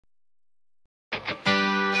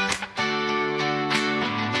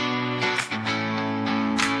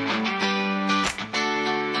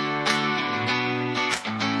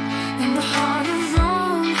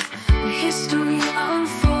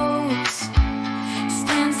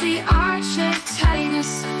the arch of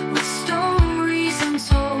Titus, with stories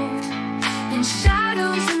untold, in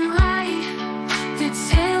shadows and light, the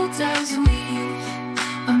tale does weave,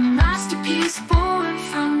 a masterpiece born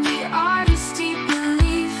from the artist's deep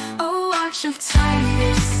belief. Oh, arch of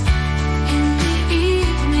Titus, in the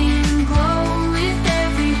evening glow, with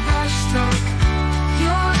every brushstroke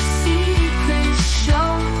your secrets show,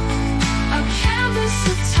 a canvas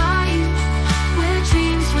of time where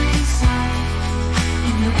dreams reside.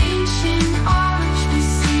 In the ancient arch we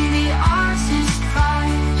see the artist's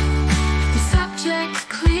pride, the subject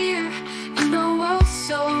clear in a world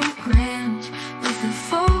so grand. With a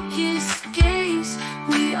focused gaze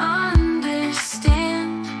we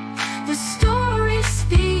understand. The story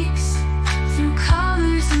speaks through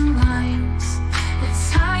colors and lines, the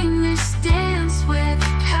timeless dance where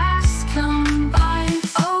the past combine.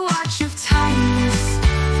 Oh, arch of Titus,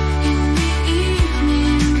 in the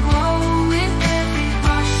evening glow, with every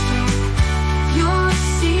brushstroke your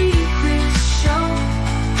secrets show,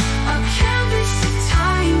 a canvas of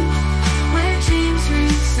time where dreams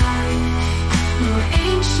reside. Your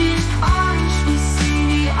ancient arch we see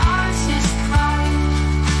the artist's pride,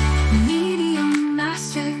 medium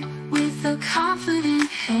master with a confident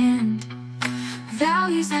hand,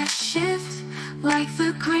 values that shift like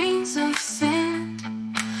the grains of sand.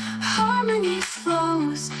 Harmony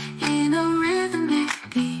flows in a rhythmic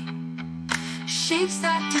beat, shapes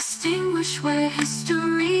that distinguish where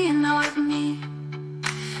history and art meet.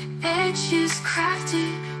 Edges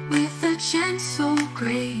crafted with a gentle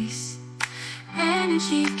grace,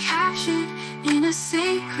 energy captured in a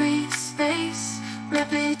sacred space.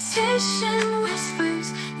 Repetition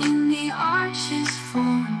whispers in the arch's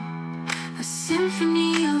form, a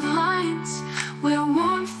symphony of lines where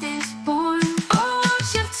warmth is born. Oh,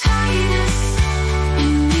 arch of Titus,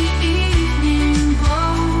 in the evening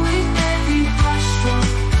glow, with every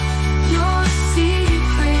brushstroke your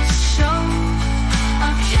secrets show,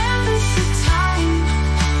 a canvas of time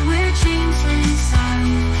where dreams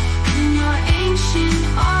reside. In your ancient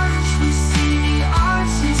arch we see the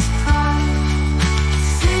artist's pride,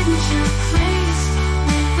 signature placed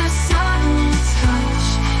with a subtle touch.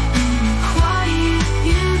 In your quiet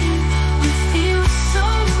beauty we feel so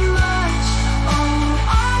much. Oh,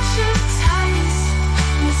 arch of Titus,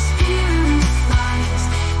 the spirit flies,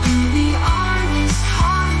 in the artist's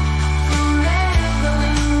heart forever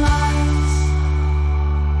lies.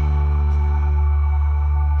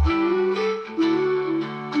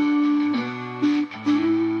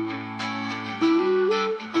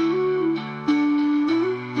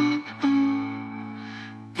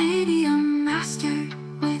 Medium master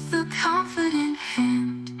with a confident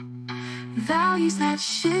hand, values that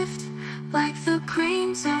shift